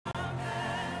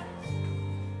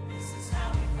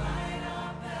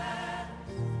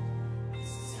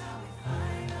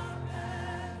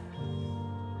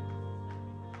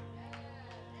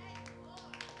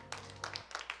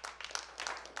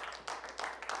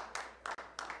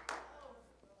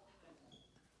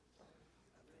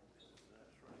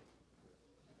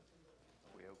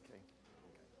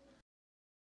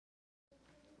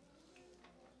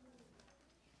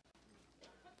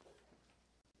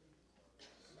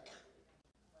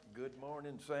Good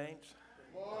morning, saints.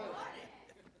 Good morning.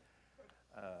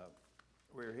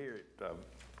 We're here at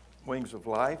Wings of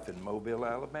Life in Mobile,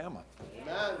 Alabama.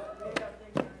 Amen.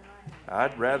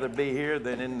 I'd rather be here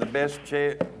than in the best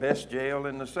jail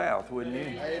in the South, wouldn't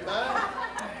you? Amen.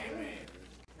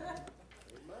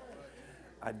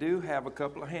 I do have a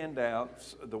couple of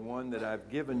handouts. The one that I've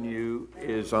given you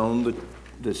is on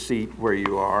the seat where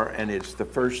you are, and it's the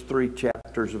first 3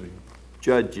 chapters of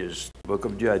Judges, the book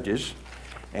of Judges.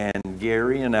 And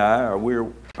Gary and we're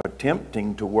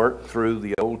attempting to work through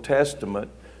the Old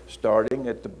Testament, starting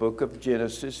at the book of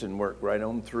Genesis and work right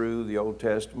on through the Old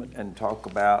Testament and talk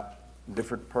about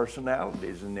different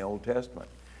personalities in the Old Testament.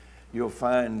 You'll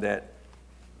find that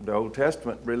the Old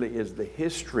Testament really is the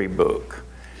history book,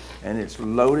 and it's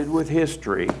loaded with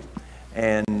history,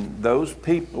 and those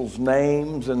people's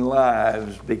names and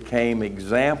lives became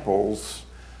examples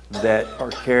that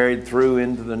are carried through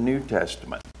into the New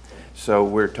Testament. So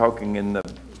we're talking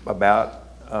about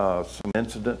some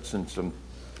incidents and some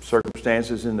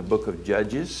circumstances in the book of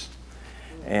Judges.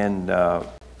 And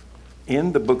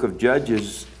in the book of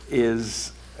Judges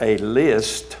is a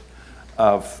list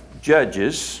of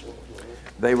judges.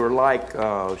 They were like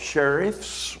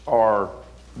sheriffs or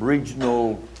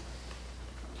regional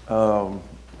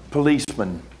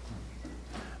policemen.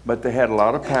 But they had a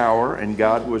lot of power, and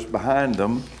God was behind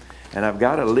them. And I've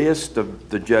got a list of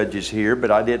the judges here,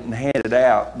 but I didn't hand it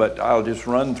out, but I'll just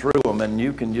run through them, and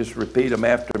you can just repeat them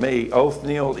after me.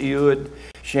 Othniel, Ehud,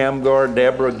 Shamgar,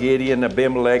 Deborah, Gideon,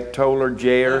 Abimelech, Toler,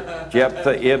 Jair,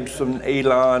 Jephthah, Ibzan,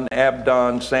 Elon,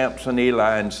 Abdon, Samson,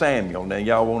 Eli, and Samuel. Now,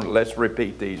 y'all let's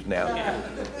repeat these now.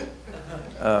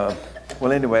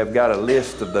 Well, anyway, I've got a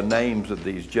list of the names of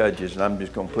these judges, and I'm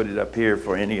just going to put it up here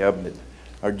for any of them that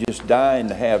are just dying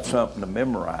to have something to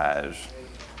memorize.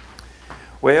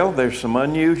 Well, there's some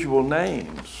unusual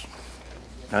names.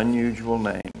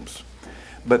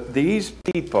 But these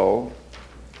people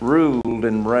ruled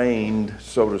and reigned,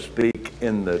 so to speak,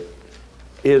 in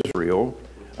Israel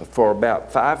for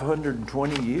about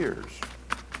 520 years.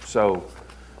 So,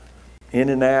 in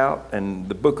and out, and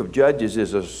the book of Judges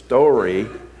is a story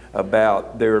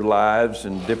about their lives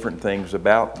and different things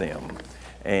about them.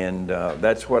 And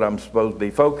that's what I'm supposed to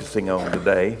be focusing on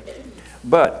today.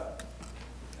 But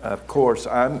of course,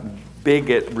 I'm big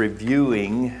at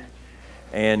reviewing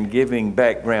and giving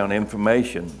background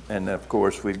information. And of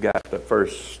course, we've got the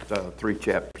first 3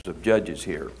 chapters of Judges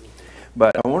here.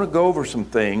 But I want to go over some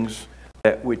things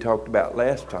that we talked about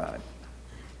last time.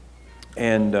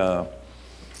 And the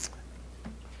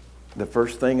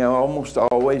first thing I almost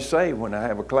always say when I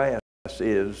have a class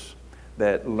is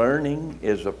that learning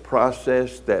is a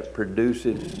process that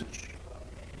produces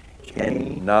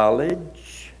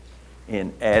knowledge,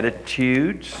 in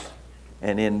attitudes,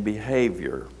 and in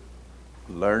behavior.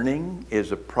 Learning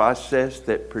is a process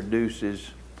that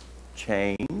produces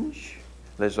change.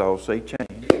 Let's all say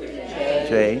change.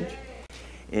 Change.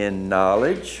 In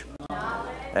knowledge.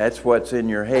 That's what's in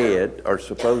your head, or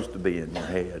supposed to be in your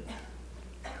head.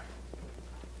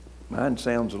 Mine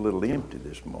sounds a little empty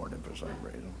this morning for some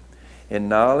reason. In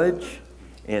knowledge,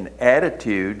 in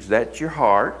attitudes, that's your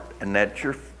heart, and that's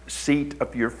your seat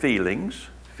of your feelings.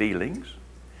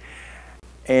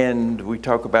 And we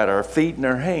talk about our feet and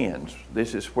our hands.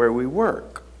 This is where we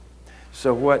work.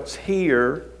 So what's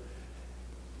here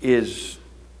is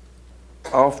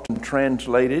often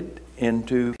translated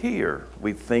into here.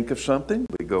 We think of something,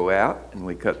 we go out and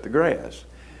we cut the grass.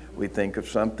 We think of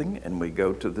something and we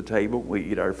go to the table, we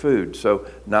eat our food. So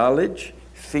knowledge,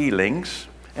 feelings,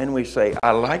 and we say, I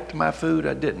liked my food,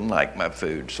 I didn't like my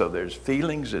food. So there's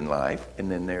feelings in life, and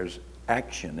then there's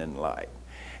action in life.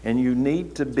 And you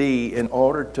need to be, in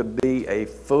order to be a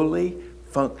fully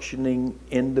functioning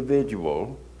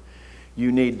individual,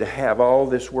 you need to have all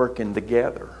this working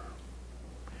together.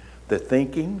 The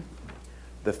thinking,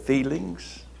 the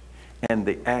feelings, and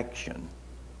the action.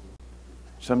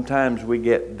 Sometimes we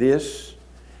get this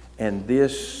and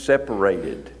this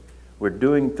separated. We're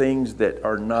doing things that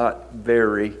are not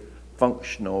very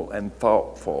functional and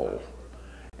thoughtful.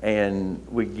 And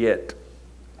we get,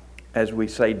 as we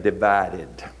say,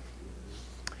 divided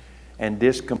and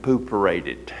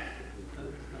discombobulated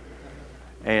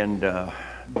and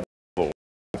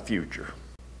future.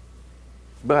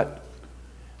 But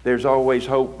there's always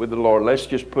hope with the Lord. Let's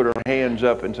just put our hands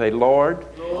up and say, Lord,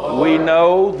 we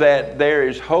know that there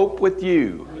is hope with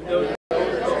you.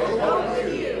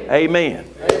 Amen.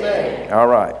 Amen. All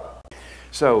right.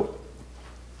 So,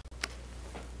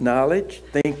 knowledge,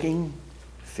 thinking,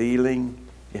 feeling,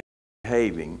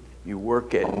 behaving. You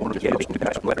work at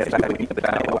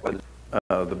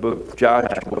the book of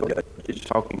Joshua is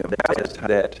talking about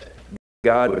that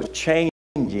God was changing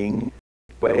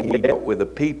the way He dealt with the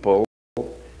people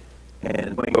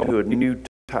and going to a new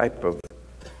type of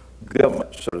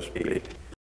government, so to speak.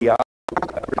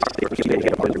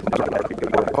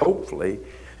 Hopefully,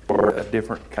 for a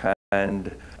different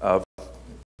kind of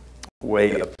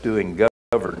way of doing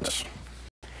governance.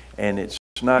 And it's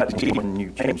not easy when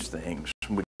you change things.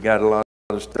 We've got a lot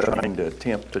of stuff trying to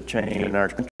attempt to change in our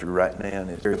country right now, and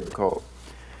it's very difficult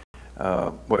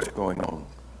what's going on.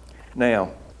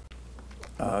 Now,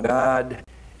 God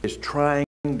is trying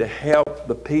to help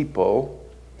the people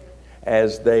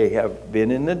as they have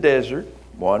been in the desert,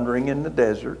 wandering in the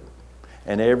desert.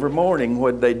 And every morning,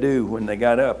 what'd they do when they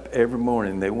got up? Every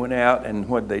morning they went out, and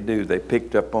what'd they do? They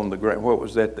picked up on the ground. What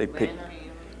was that? They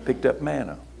picked up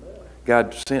manna.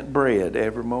 God sent bread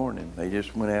every morning. They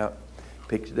just went out,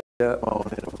 picked it up,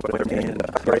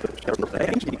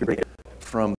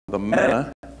 from the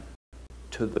manna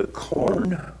to the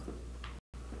corn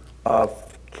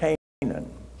of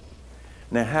Canaan.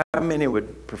 Now, how many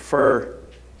would prefer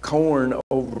corn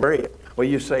over bread? Well,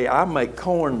 you say, I make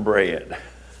cornbread.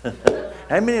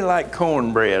 How many like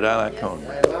cornbread? I like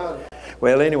cornbread.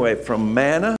 Well, anyway, from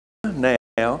manna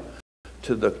now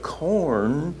to the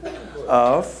corn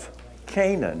of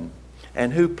Canaan.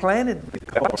 And who planted the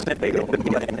corn? They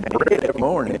planted bread every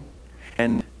morning.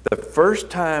 And the first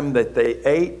time that they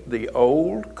ate the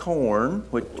old corn,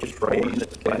 which is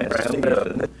raised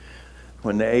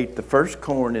when they ate the first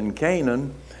corn in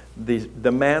Canaan,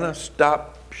 the manna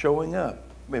stopped showing up.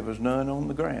 There was none on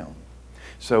the ground.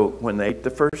 So when they ate the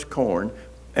first corn,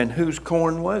 and whose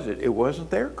corn was it? It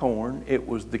wasn't their corn. It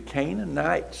was the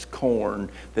Canaanites' corn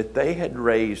that they had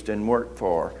raised and worked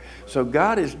for. So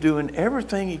God is doing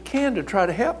everything He can to try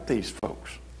to help these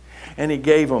folks. And He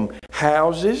gave them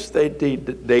houses they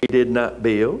did not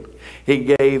build. He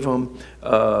gave them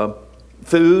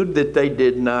food that they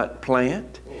did not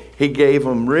plant. He gave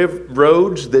them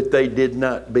roads that they did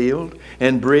not build,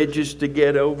 and bridges to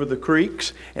get over the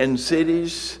creeks, and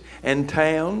cities and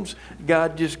towns.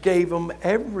 God just gave them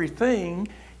everything.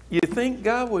 You think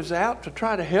God was out to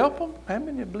try to help them? How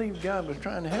many believe God was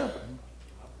trying to help them?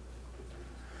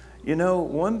 You know,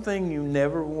 one thing you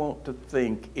never want to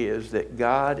think is that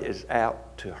God is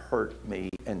out to hurt me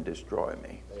and destroy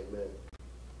me. Amen.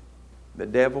 The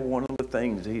devil, one of the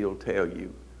things he'll tell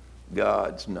you,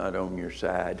 God's not on your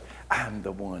side. I'm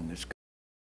the one that's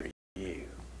going to you.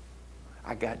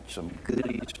 I got some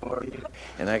goodies for you.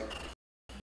 And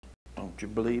don't you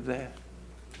believe that?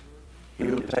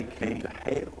 He'll take me to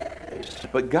hell.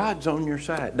 But God's on your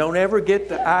side. Don't ever get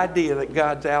the idea that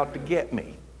God's out to get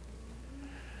me.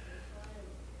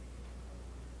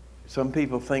 Some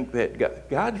people think that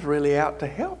God's really out to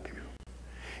help you.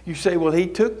 You say, well, He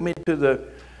took me to the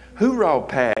hoorah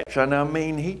patch, and I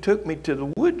mean, He took me to the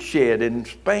woodshed and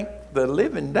spanked the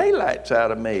living daylights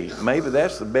out of me. Maybe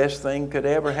that's the best thing could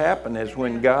ever happen, is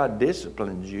when God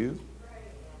disciplines you.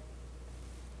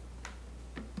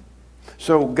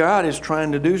 So God is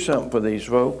trying to do something for these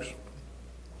folks.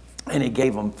 And He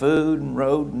gave them food and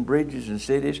road and bridges and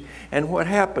cities. And what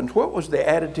happened? What was the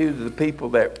attitude of the people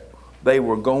that they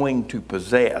were going to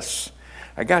possess?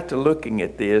 I got to looking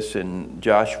at this in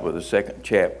Joshua, the 2nd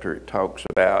chapter. It talks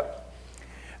about,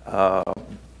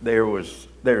 there's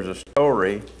a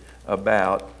story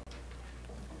about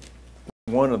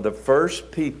one of the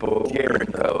first people,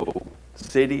 Jericho,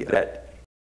 city that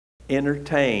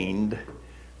entertained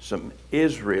some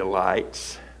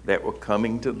Israelites that were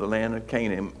coming to the land of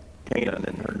Canaan,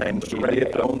 and her name was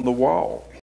lived on the wall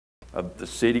of the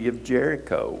city of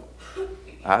Jericho.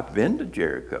 I've been to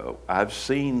Jericho. I've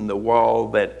seen the wall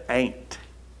that ain't.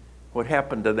 What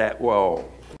happened to that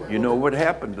wall? You know what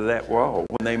happened to that wall?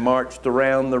 When they marched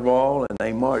around the wall and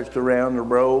they marched around the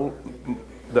wall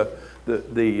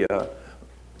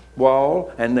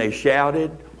and they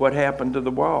shouted, what happened to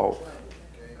the wall?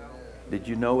 Did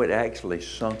you know it actually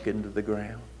sunk into the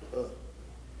ground?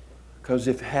 Because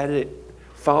had it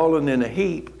fallen in a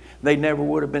heap, they never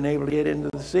would have been able to get into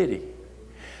the city.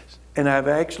 And I've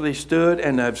actually stood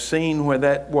and I've seen where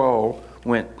that wall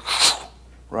went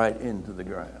right into the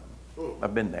ground.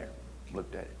 I've been there,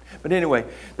 looked at it. But anyway,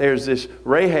 there's this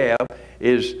Rahab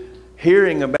is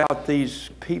hearing about these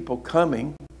people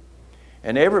coming,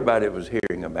 and everybody was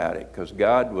hearing about it because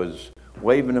God was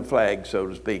waving a flag, so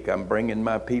to speak. I'm bringing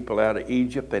my people out of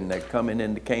Egypt, and they're coming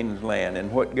into Canaan's land.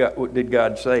 And what did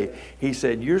God say? He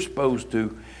said, you're supposed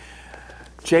to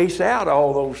chase out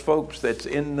all those folks that's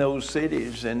in those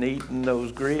cities and eating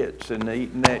those grits and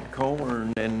eating that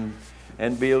corn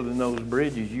and building those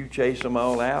bridges. You chase them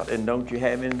all out, and don't you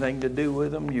have anything to do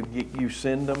with them. You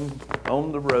send them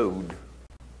on the road.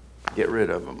 Get rid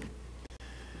of them.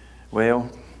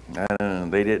 Well, I don't know,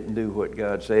 they didn't do what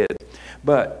God said.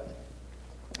 But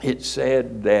it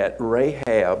said that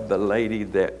Rahab, the lady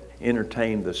that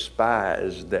entertained the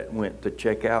spies that went to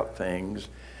check out things,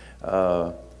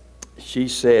 she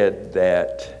said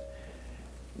that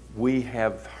we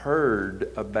have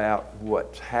heard about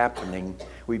what's happening.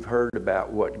 We've heard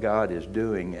about what God is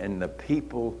doing, and the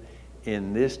people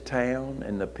in this town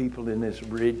and the people in this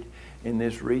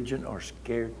region are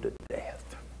scared to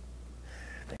death.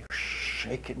 They're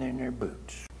shaking in their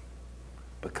boots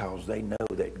because they know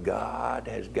that God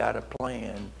has got a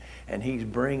plan, and He's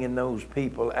bringing those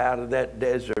people out of that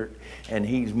desert, and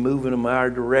He's moving them our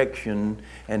direction,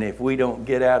 and if we don't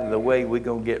get out of the way, we're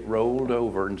going to get rolled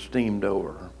over and steamed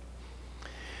over.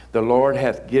 The Lord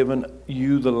hath given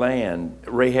you the land.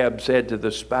 Rahab said to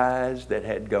the spies that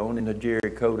had gone into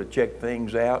Jericho to check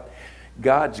things out,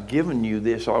 God's given you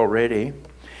this already,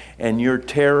 and your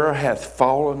terror hath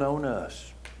fallen on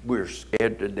us. We're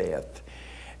scared to death,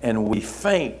 and we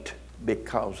faint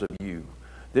because of you.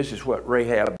 This is what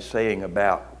Rahab is saying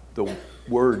about the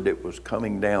word that was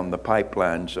coming down the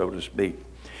pipeline, so to speak.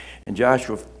 And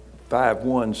Joshua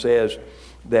 5:1 says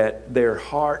that their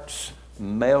hearts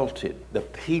melted. The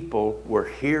people were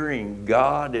hearing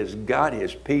God has got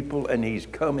His people, and He's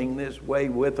coming this way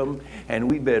with them,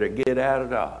 and we better get out of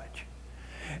Dodge.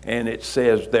 And it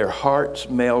says their hearts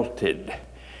melted.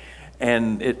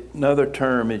 And another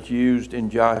term is used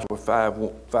in Joshua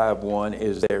 5:1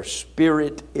 is their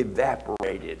spirit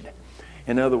evaporated.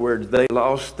 In other words, they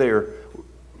lost their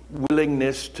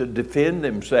willingness to defend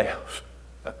themselves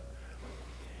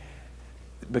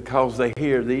because they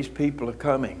hear these people are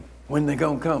coming. When they're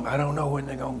going to come? I don't know when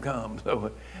they're going to come.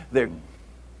 So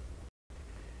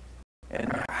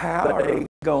and how are they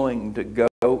going to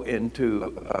go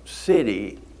into a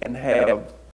city and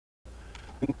have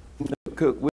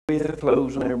cook with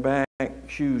clothes on their back,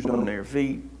 shoes on their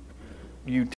feet,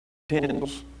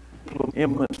 utensils,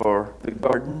 implements for the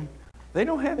garden? They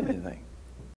don't have anything.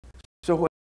 So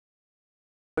what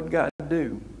God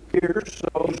do? Here,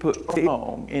 so He put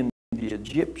long in the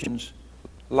Egyptians'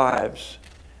 lives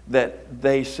that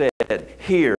they said,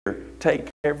 here, take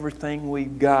everything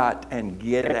we've got and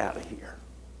get out of here.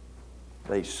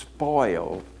 They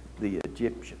spoiled the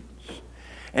Egyptians.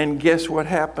 And guess what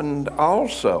happened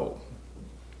also?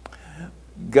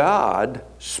 God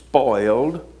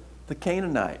spoiled the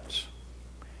Canaanites.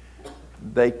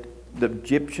 The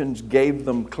Egyptians gave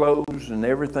them clothes and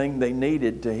everything they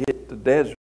needed to hit the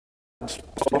desert.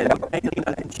 The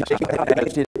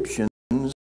Egyptians'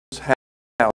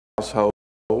 households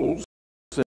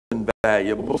and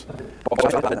valuables.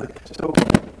 So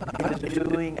God is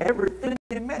doing everything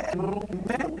imaginable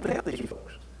to help these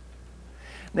folks.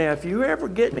 Now, if you ever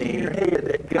get in your head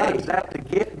that God's out to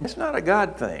get you, it's not a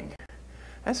God thing.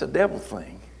 That's a devil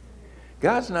thing.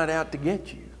 God's not out to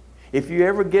get you. If you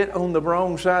ever get on the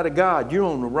wrong side of God, you're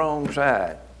on the wrong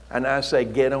side. And I say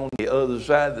get on the other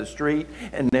side of the street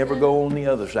and never go on the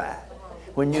other side.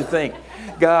 When you think,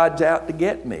 God's out to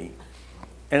get me.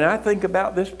 And I think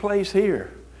about this place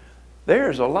here.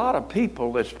 There's a lot of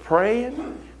people that's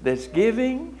praying, that's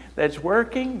giving, that's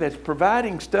working, that's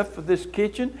providing stuff for this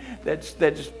kitchen, that's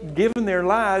giving their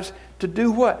lives to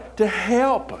do what? To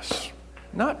help us,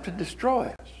 not to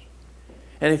destroy us.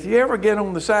 And if you ever get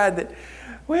on the side that,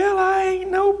 well, I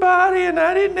ain't nobody, and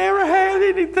I didn't ever have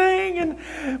anything,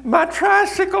 and my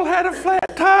tricycle had a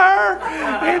flat tire,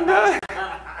 and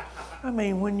I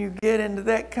mean, when you get into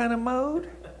that kind of mode,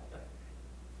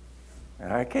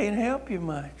 I can't help you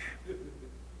much.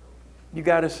 You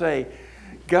got to say,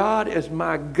 God is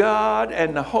my God,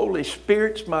 and the Holy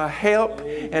Spirit's my help,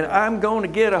 and I'm going to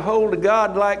get a hold of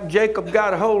God like Jacob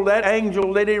got a hold of that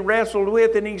angel that he wrestled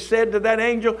with, and he said to that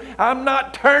angel, I'm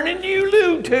not turning you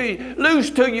loose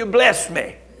till you bless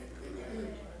me.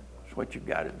 That's what you've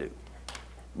got to do.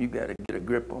 You've got to get a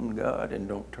grip on God and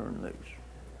don't turn loose.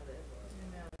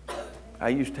 I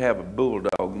used to have a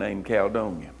bulldog named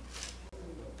Caledonia,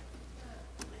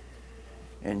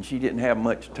 and she didn't have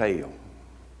much tail.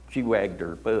 She wagged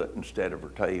her butt instead of her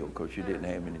tail because she didn't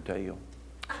have any tail.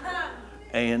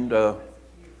 And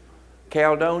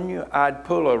Caledonia, I'd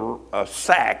pull a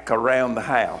sack around the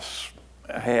house.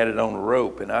 I had it on a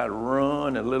rope, and I'd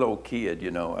run, a little old kid,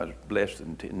 you know, I was less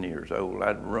than 10 years old.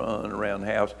 I'd run around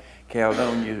the house.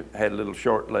 Caledonia had little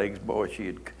short legs. Boy,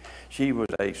 she was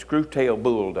a screw-tail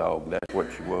bulldog. That's what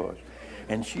she was.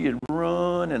 And she'd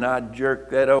run, and I'd jerk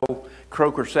that old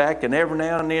croaker sack, and every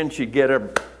now and then she'd get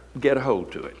a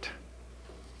hold to it.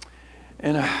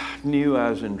 And I knew I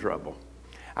was in trouble.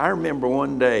 I remember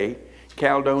one day,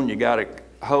 Caledonia got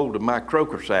hold of my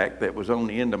croaker sack that was on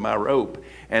the end of my rope,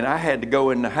 and I had to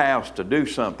go in the house to do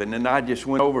something, and I just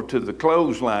went over to the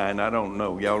clothesline. I don't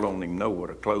know, y'all don't even know what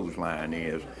a clothesline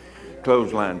is.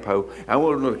 Clothesline pole. I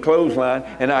went to the clothesline,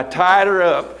 and I tied her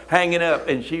up, hanging up,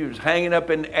 and she was hanging up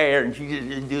in the air, and she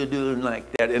just doing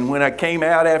like that. And when I came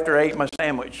out after I ate my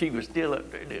sandwich, she was still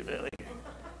up there.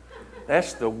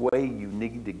 That's the way you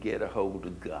need to get a hold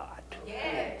of God.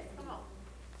 Yes. Come on.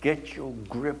 Get your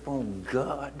grip on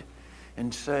God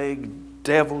and say,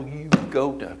 devil, you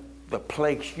go to the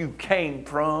place you came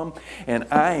from, and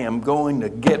I am going to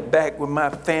get back with my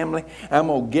family. I'm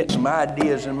going to get some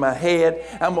ideas in my head.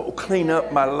 I'm going to clean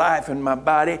up my life and my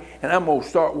body, and I'm going to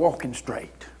start walking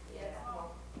straight.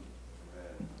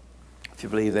 If you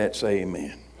believe that, say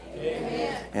amen.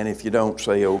 Amen. And if you don't,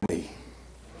 say oh me.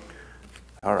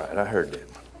 All right, I heard that.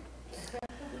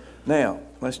 Now,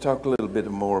 let's talk a little bit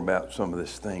more about some of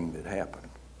this thing that happened.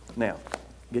 Now,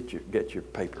 get your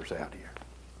papers out here.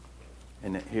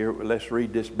 And here, let's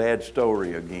read this bad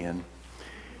story again.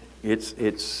 It's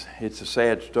a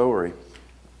sad story.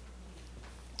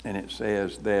 And it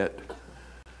says that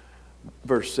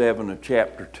verse 7 of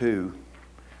chapter 2,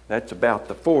 that's about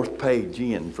the 4th page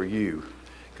in for you,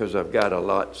 because I've got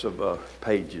lots of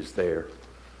pages there.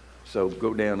 So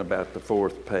go down about the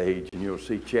 4th page, and you'll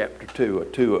see chapter 2, a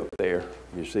 2 up there.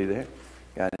 You see that?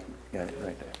 Got it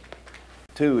right there.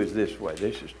 2 is this way.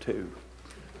 This is 2.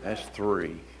 That's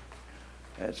 3.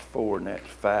 That's 4, and that's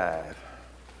 5.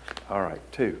 All right,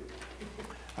 2.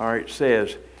 All right, it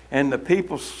says, and the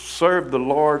people served the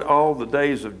Lord all the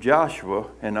days of Joshua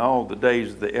and all the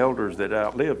days of the elders that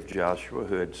outlived Joshua,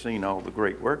 who had seen all the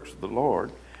great works of the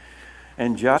Lord.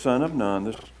 And Joshua, son of Nun,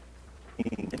 the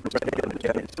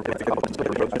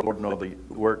Lord and all the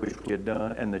work which he had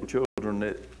done, and the children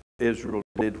that Israel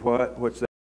did what? What's that?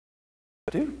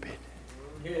 Stupid.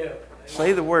 Yeah.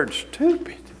 Say the word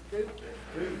stupid.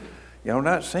 Y'all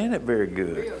not saying it very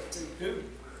good. That's stupid.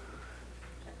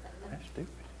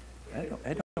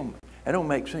 That don't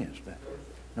make sense.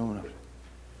 No.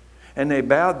 And they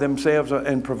bowed themselves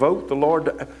and provoked the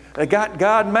Lord. They got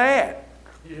God mad.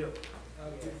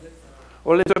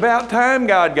 Well, it's about time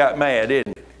God got mad,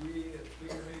 isn't it?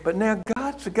 But now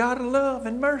God's a God of love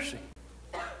and mercy.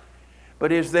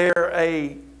 But is there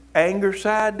a anger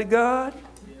side to God?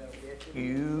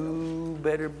 You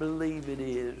better believe it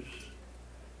is.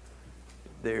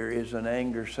 There is an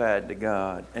anger side to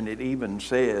God. And it even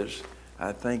says,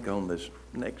 I think on this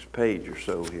next page or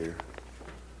so here,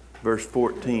 verse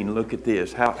 14, look at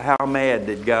this. How mad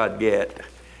did God get?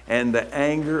 And the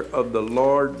anger of the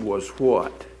Lord was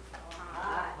what?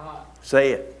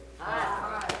 Say it.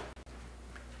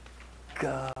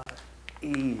 God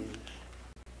is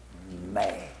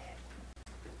mad.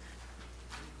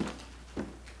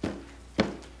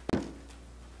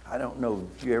 I don't know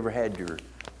if you ever had your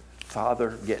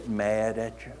father get mad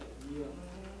at you.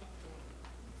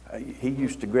 He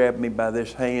used to grab me by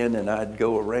this hand, and I'd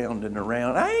go around and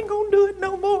around. I ain't going to do it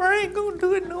no more. I ain't going to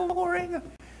do it no more.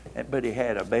 But he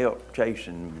had a belt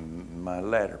chasing my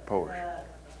latter portion.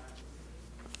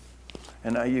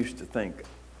 And I used to think,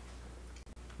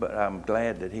 but I'm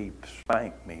glad that he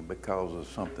spanked me because of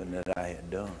something that I had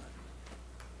done.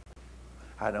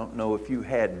 I don't know if you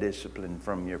had discipline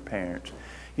from your parents.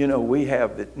 You know, we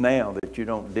have it now that you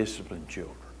don't discipline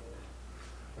children.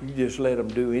 You just let them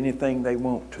do anything they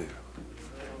want to.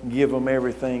 Give them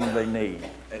everything they need,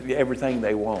 everything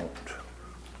they want.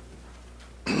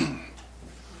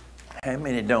 How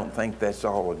many don't think that's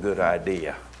all a good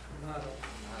idea?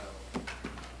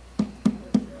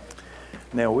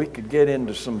 Now, we could get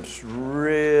into some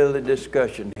really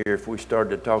discussion here if we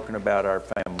started talking about our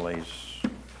families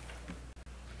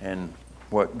and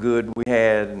what good we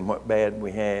had and what bad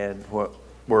we had, what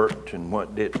worked and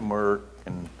what didn't work,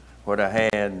 and what I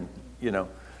had, you know.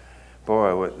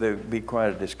 Boy, there would be quite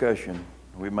a discussion.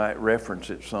 We might reference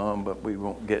it some, but we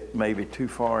won't get maybe too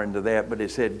far into that. But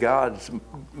it said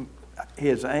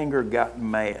his anger got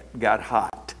mad, got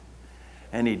hot.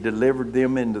 And he delivered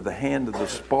them into the hand of the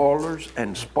spoilers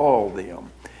and spoiled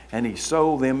them. And he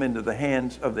sold them into the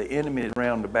hands of the enemies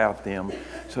round about them,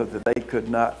 so that they could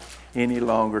not any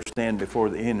longer stand before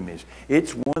the enemies.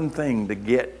 It's one thing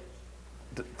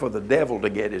for the devil to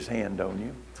get his hand on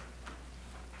you.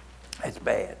 That's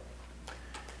bad.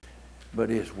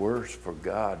 But it's worse for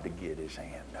God to get his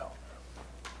hand on you.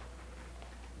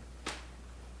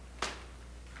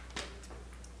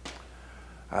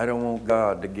 I don't want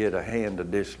God to get a hand of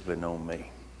discipline on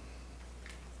me.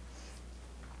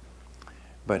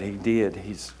 But he did.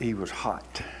 He was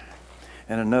hot.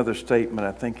 And another statement,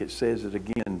 I think it says it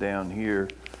again down here.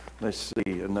 Let's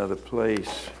see, another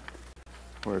place.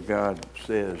 where God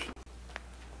says,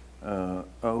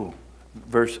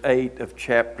 verse 8 of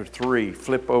chapter 3,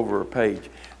 flip over a page.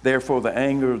 Therefore the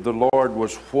anger of the Lord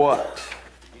was what?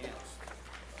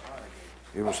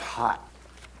 It was hot.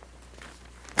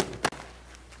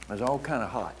 It was all kind of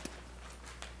hot.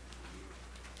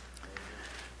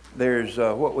 There's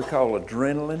what we call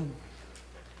adrenaline,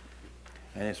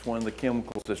 and it's one of the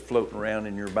chemicals that's floating around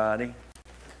in your body.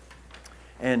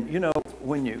 And you know,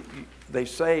 when they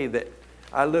say that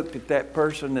I looked at that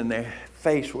person and their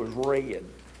face was red,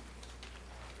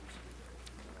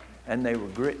 and they were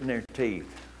gritting their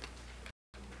teeth.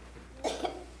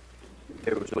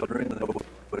 There was adrenaline.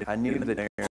 I knew that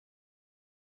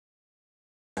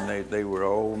they were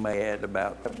all mad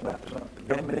about something.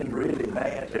 They've been really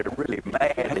mad. They're really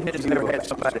mad. I didn't never had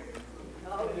somebody.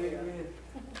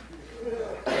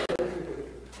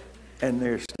 And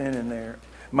they're standing there.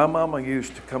 My mama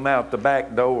used to come out the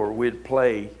back door. We'd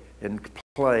play and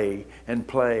play and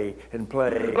play and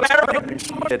play. And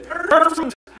she said,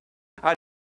 I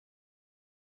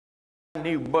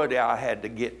knew, buddy, I had to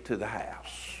get to the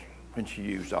house. And she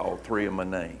used all three of my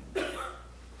names.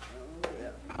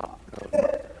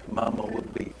 Mama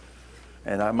would be,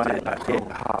 and I might not get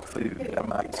hot food. I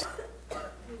might.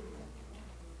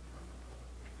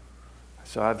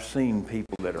 So I've seen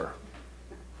people that are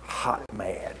hot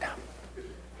mad.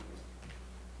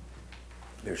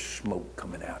 There's smoke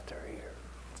coming out their ear.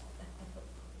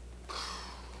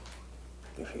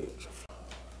 Their heads are flying.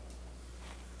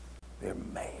 They're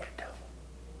mad.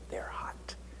 They're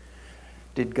hot.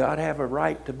 Did God have a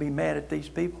right to be mad at these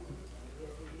people?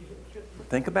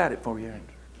 Think about it for you.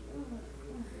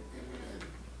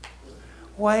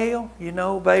 Well, you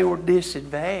know, they were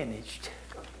disadvantaged.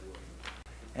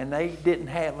 And they didn't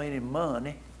have any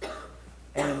money.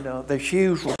 And their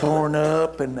shoes were torn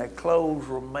up and their clothes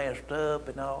were messed up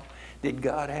and all. Did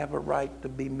God have a right to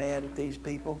be mad at these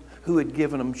people? Who had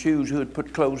given them shoes? Who had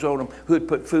put clothes on them? Who had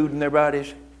put food in their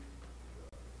bodies?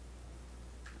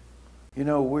 You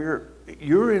know,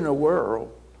 you're in a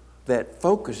world that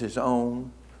focuses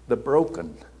on the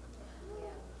broken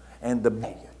and the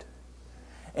bad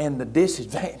and the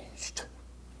disadvantaged.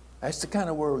 That's the kind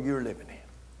of world you're living in.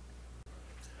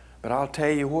 But I'll tell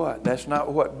you what, that's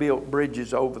not what built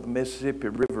bridges over the Mississippi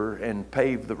River and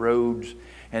paved the roads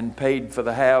and paid for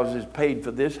the houses, paid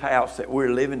for this house that we're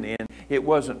living in. It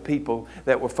wasn't people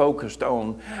that were focused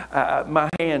on, my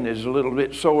hand is a little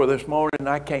bit sore this morning,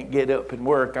 I can't get up and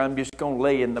work. I'm just going to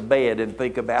lay in the bed and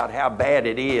think about how bad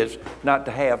it is not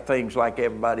to have things like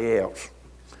everybody else.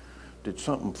 Did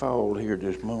something fall here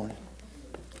this morning?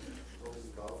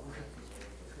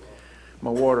 My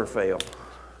water fell.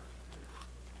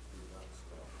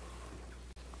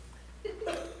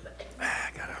 I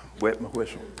gotta wet my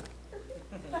whistle.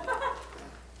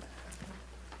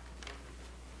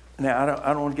 Now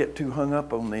I don't want to get too hung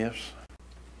up on this,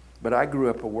 but I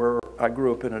grew up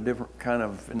in a different kind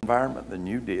of environment than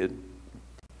you did.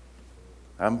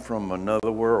 I'm from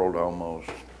another world almost.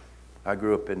 I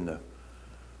grew up in the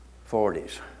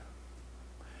 40s.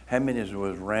 How many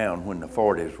was around when the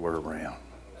 40s were around?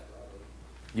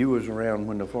 You was around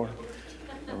when the 40s?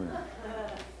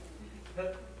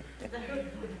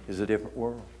 It's a different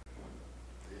world.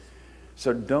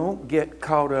 So don't get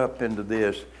caught up into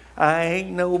this. I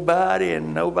ain't nobody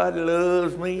and nobody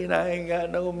loves me and I ain't got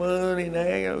no money and I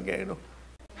ain't got no.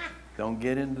 Don't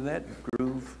get into that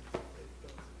groove.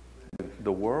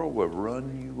 The world will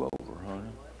run you over,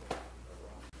 honey.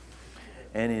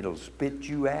 And it'll spit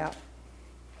you out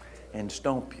and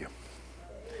stomp you.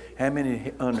 How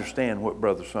many understand what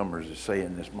Brother Summers is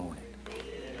saying this morning?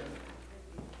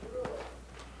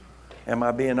 Am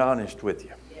I being honest with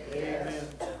you? Yes.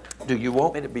 Do you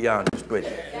want me to be honest with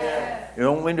you? Yes. You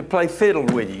don't want me to play fiddle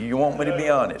with you. You want me to be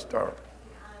honest. All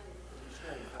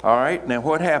right. Now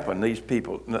what happened? These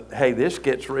people, hey, this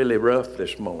gets really rough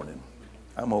this morning.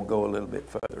 I'm going to go a little bit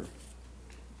further.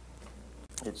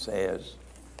 It says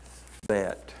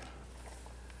that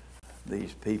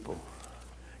these people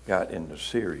got into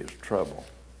serious trouble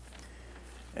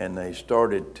and they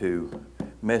started to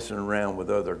messing around with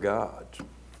other gods.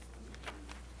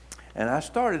 And I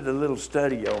started a little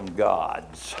study on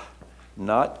gods,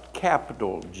 not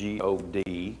capital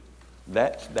G-O-D,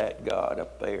 that's that God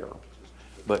up there,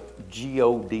 but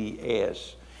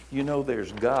G-O-D-S. You know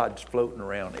there's gods floating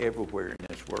around everywhere in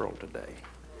this world today.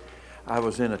 I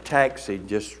was in a taxi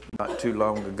just not too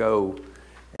long ago,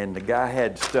 and the guy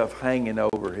had stuff hanging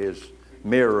over his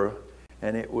mirror,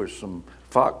 and it was some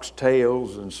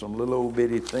foxtails and some little old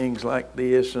bitty things like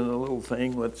this and a little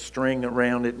thing with string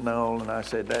around it and all. And I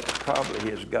said, that's probably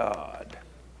his God.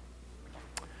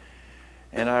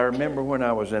 And I remember when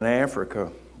I was in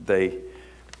Africa, the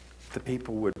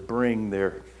people would bring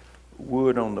their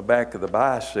wood on the back of the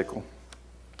bicycle.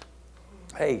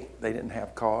 Hey, they didn't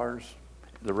have cars.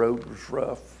 The road was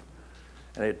rough.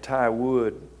 And they'd tie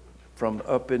wood from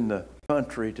up in the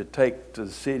country to take to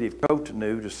the city of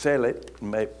Cotonou to sell it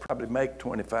and probably make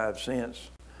 25 cents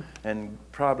and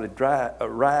probably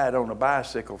ride on a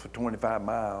bicycle for 25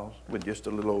 miles with just a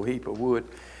little old heap of wood.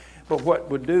 But what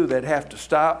would do, they'd have to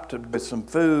stop with some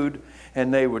food,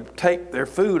 and they would take their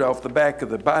food off the back of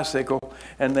the bicycle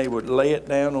and they would lay it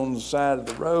down on the side of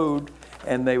the road,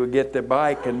 and they would get their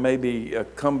bike and maybe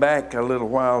come back a little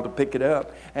while to pick it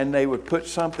up, and they would put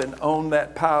something on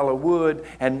that pile of wood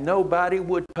and nobody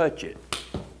would touch it.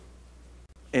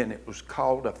 And it was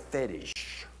called a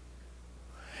fetish.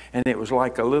 And it was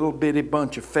like a little bitty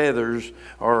bunch of feathers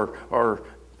or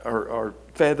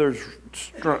feathers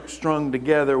strung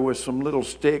together with some little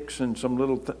sticks and some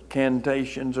little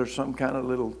cantations or some kind of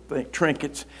little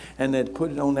trinkets, and they'd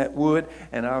put it on that wood.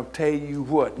 And I'll tell you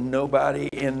what, nobody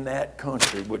in that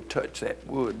country would touch that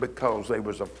wood because they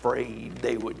was afraid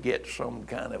they would get some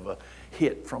kind of a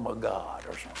hit from a god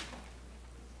or something.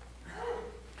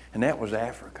 And that was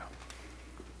Africa.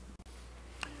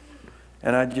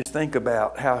 And I just think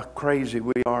about how crazy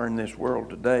we are in this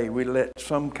world today. We let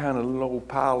some kind of little old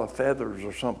pile of feathers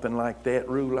or something like that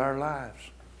rule our lives.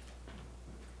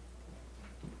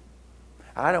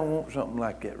 I don't want something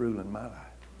like that ruling my life.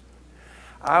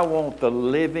 I want the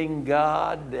living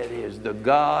God that is the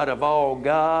God of all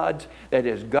gods, that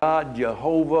is God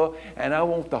Jehovah, and I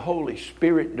want the Holy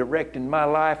Spirit directing my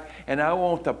life, and I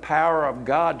want the power of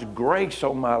God's grace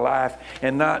on my life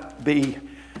and not be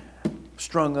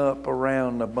strung up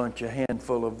around a bunch of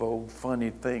handful of old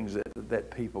funny things that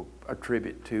people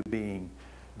attribute to being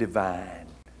divine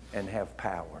and have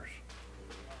powers.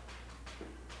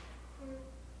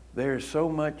 There's so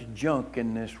much junk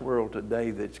in this world today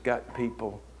that's got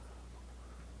people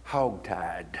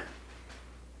hogtied.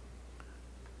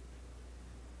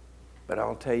 But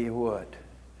I'll tell you what,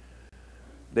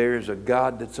 there's a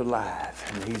God that's alive,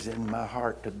 and He's in my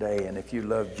heart today. And if you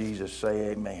love Jesus, say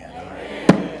amen.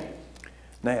 Amen.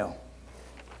 Now,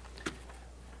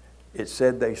 it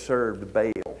said they served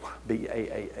Baal,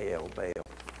 B-A-A-L, Baal.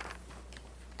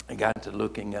 I got to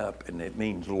looking up, and it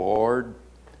means Lord,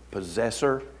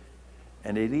 possessor,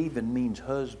 and it even means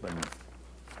husband.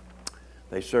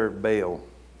 They served Baal.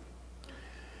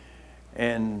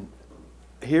 And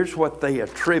here's what they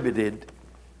attributed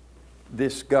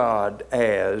this god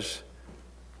as.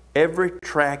 Every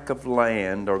tract of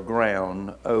land or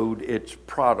ground owed its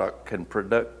product and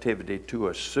productivity to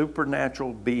a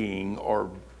supernatural being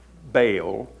or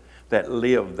Baal that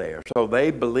lived there. So they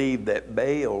believed that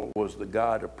Baal was the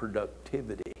god of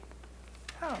productivity.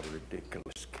 How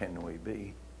ridiculous can we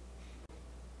be?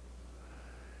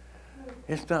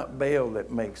 It's not Baal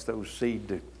that makes those seeds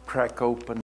to crack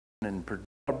open and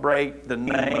celebrate the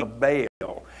name of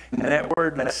Baal. And that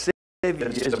word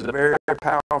lascivious is a very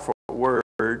powerful word.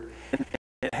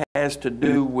 It has to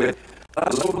do with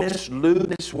lustfulness,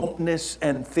 lewdness, wantonness,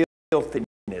 and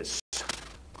filthiness.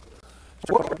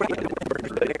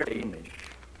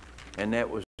 And that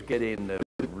was getting the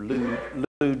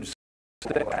lewd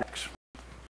sexual acts.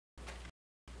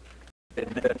 It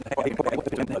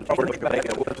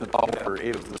wasn't offer,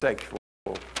 it was the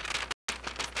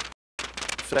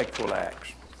sexual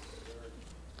acts.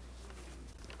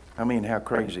 I mean, how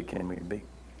crazy can we be?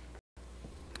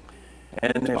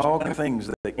 And there's all the things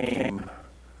that came.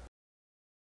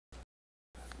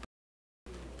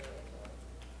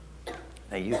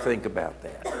 Now you think about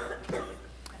that.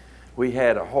 We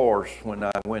had a horse when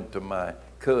I went to my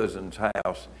cousin's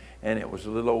house, and it was a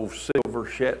little old silver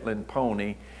Shetland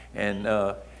pony,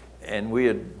 and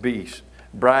we'd be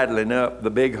bridling up the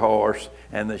big horse,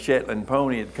 and the Shetland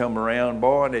pony had come around.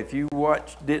 Boy, and if you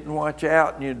didn't watch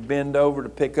out, and you'd bend over to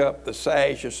pick up the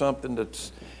sash or something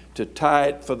to tie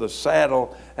it for the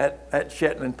saddle, that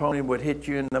Shetland pony would hit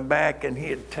you in the back, and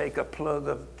he'd take a plug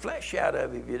of flesh out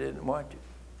of you if you didn't watch it.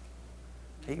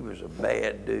 He was a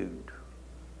bad dude.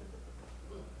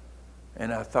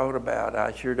 And I thought about,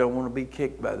 I sure don't want to be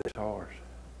kicked by this horse.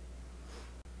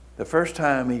 The first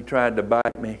time he tried to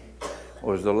bite me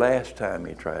was the last time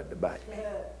he tried to bite me.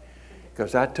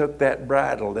 Because I took that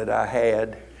bridle that I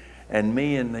had, and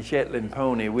me and the Shetland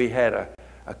pony, we had a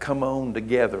come on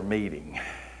together meeting.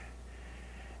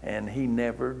 And he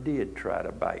never did try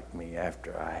to bite me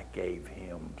after I gave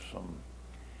him some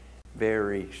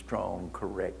very strong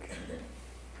correction.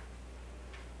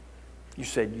 You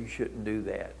said you shouldn't do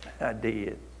that. I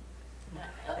did.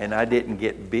 And I didn't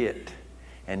get bit.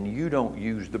 And you don't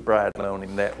use the bridle on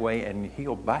him that way, and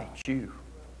he'll bite you.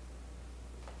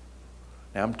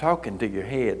 Now, I'm talking to your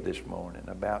head this morning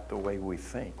about the way we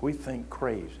think. We think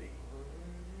crazy.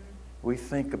 We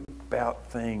think about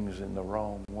things in the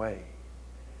wrong way.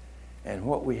 And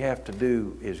what we have to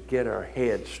do is get our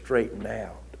heads straightened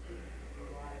out.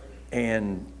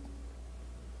 And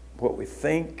what we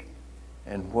think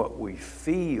and what we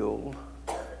feel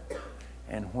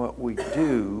and what we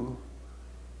do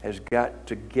has got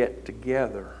to get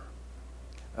together.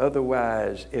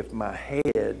 Otherwise, if my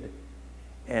head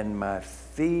and my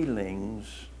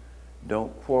feelings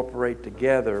don't cooperate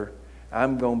together,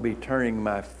 I'm going to be turning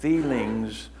my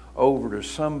feelings over to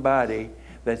somebody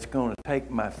that's going to take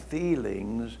my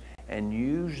feelings and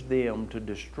use them to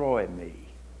destroy me.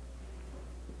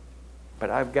 But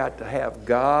I've got to have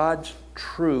God's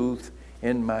truth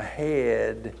in my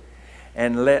head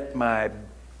and let my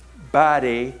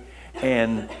body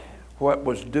and what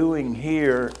was doing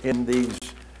here in these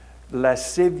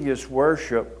lascivious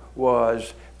worship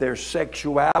was their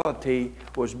sexuality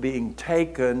was being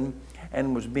taken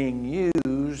and was being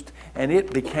used, and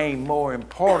it became more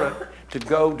important to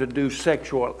go to do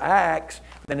sexual acts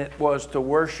than it was to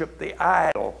worship the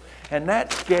idol. And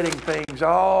that's getting things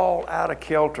all out of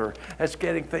kilter. That's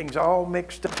getting things all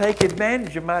mixed up. Take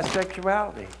advantage of my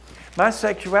sexuality. My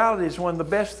sexuality is one of the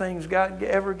best things God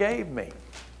ever gave me.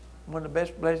 One of the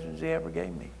best blessings He ever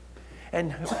gave me.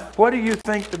 And what do you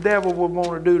think the devil would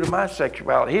want to do to my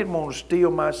sexuality? He'd want to steal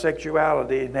my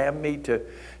sexuality and have me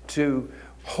to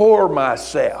whore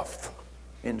myself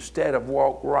instead of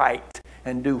walk right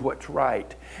and do what's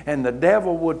right. And the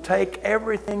devil would take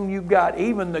everything you got,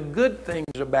 even the good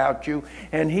things about you,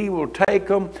 and he will take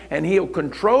them and he'll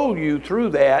control you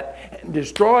through that and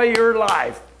destroy your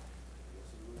life.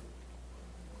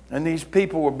 And these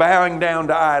people were bowing down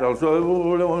to idols.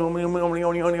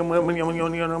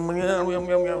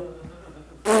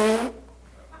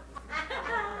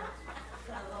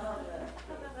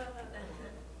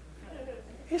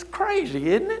 It's crazy,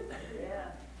 isn't it?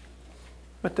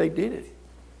 But they did it.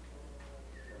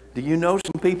 Do you know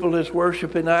some people that's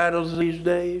worshiping idols these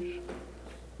days?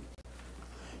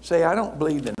 Say, I don't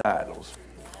believe in idols.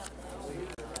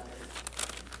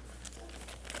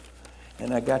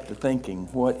 And I got to thinking,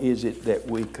 what is it that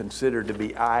we consider to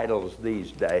be idols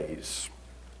these days?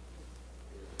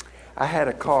 I had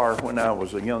a car when I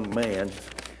was a young man.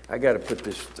 I got to put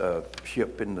this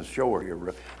ship in the shore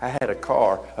here. I had a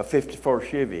car, a 54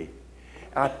 Chevy.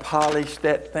 I polished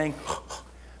that thing,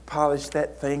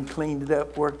 cleaned it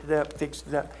up, worked it up, fixed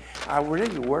it up. I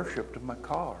really worshiped my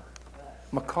car.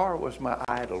 My car was my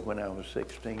idol when I was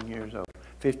 16 years old.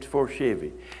 54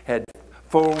 Chevy. Had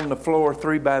 4 on the floor,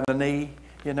 3 by the knee,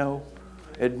 you know.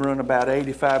 It'd run about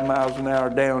 85 miles an hour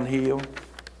downhill.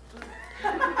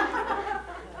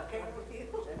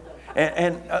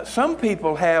 And some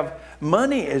people have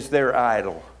money as their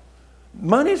idol.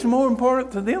 Money's more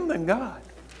important to them than God.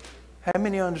 How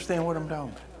many understand what I'm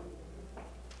talking about?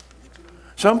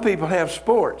 Some people have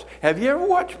sports. Have you ever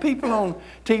watched people on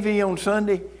TV on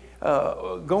Sunday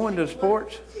going to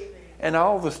sports? And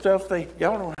all the stuff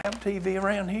y'all don't have TV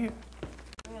around here.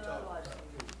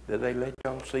 Do they let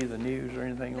y'all see the news or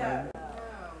anything like that?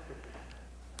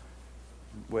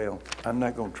 Well, I'm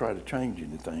not going to try to change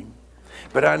anything.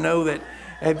 But I know that,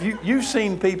 have you've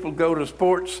seen people go to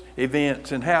sports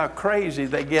events and how crazy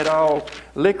they get all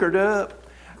liquored up?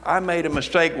 I made a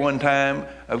mistake one time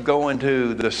of going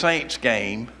to the Saints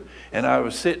game, and I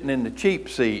was sitting in the cheap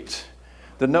seats,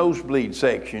 the nosebleed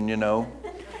section, you know.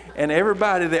 And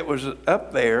everybody that was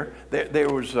up there, there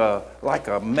was like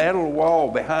a metal wall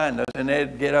behind us, and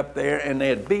they'd get up there and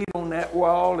they'd beat on that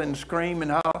wall and scream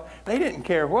and holler. They didn't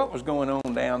care what was going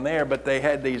on down there, but they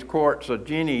had these quarts of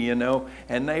Jenny, you know,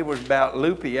 and they was about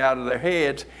loopy out of their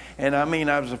heads. And I mean,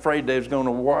 I was afraid they was going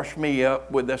to wash me up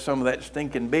with some of that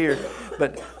stinking beer.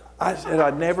 But I said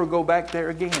I'd never go back there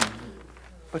again.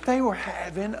 But they were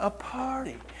having a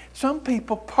party. Some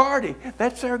people party.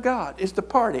 That's their God, is the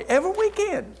party. Every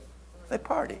weekend, they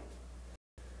party.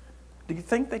 Do you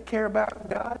think they care about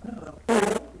God? No, they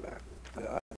care about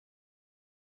God.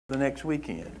 The next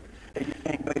weekend. You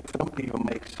can't make some people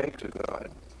make sex a God.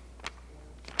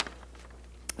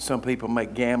 Some people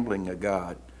make gambling a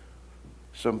God.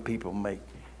 Some people make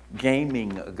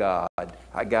gaming a God.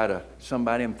 I got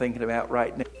somebody I'm thinking about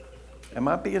right now. Am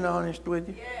I being honest with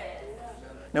you?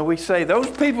 Now we say those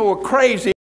people were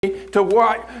crazy to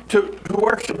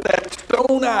worship that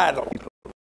stone idol.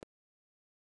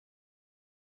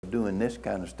 Doing this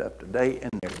kind of stuff today,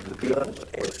 and the blood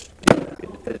is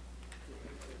stupid.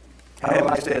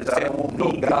 How says, I don't want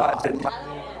no gods in my...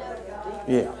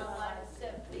 Yeah.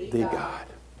 The God.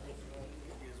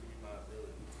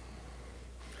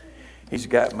 He's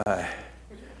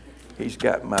He's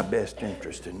got my best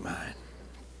interest in mind.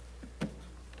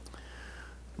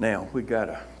 Now, we got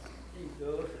to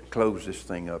close this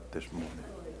thing up this morning.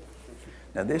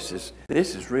 Now, this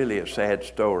is really a sad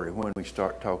story when we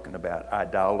start talking about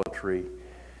idolatry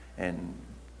and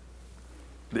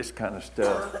this kind of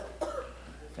stuff.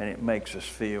 And it makes us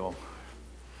feel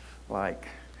like,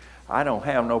 I don't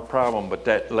have no problem, but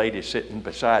that lady sitting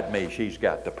beside me, she's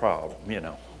got the problem, you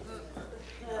know.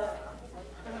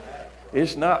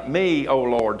 It's not me, oh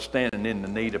Lord, standing in the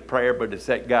need of prayer, but it's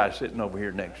that guy sitting over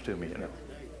here next to me, you know.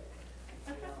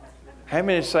 How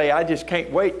many say, I just can't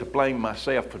wait to blame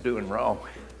myself for doing wrong?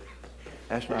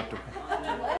 That's not the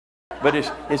way. But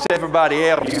it's everybody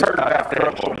else. You heard about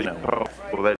that, you know,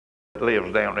 that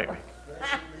lives down there.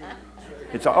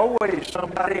 It's always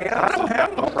somebody else. I don't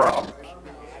have no problems.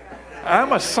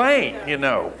 I'm a saint, you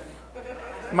know.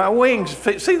 My wings,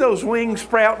 see those wings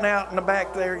sprouting out in the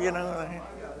back there, you know?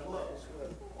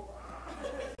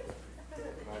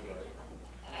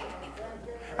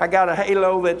 I got a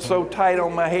halo that's so tight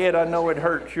on my head, I know it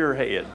hurts your head.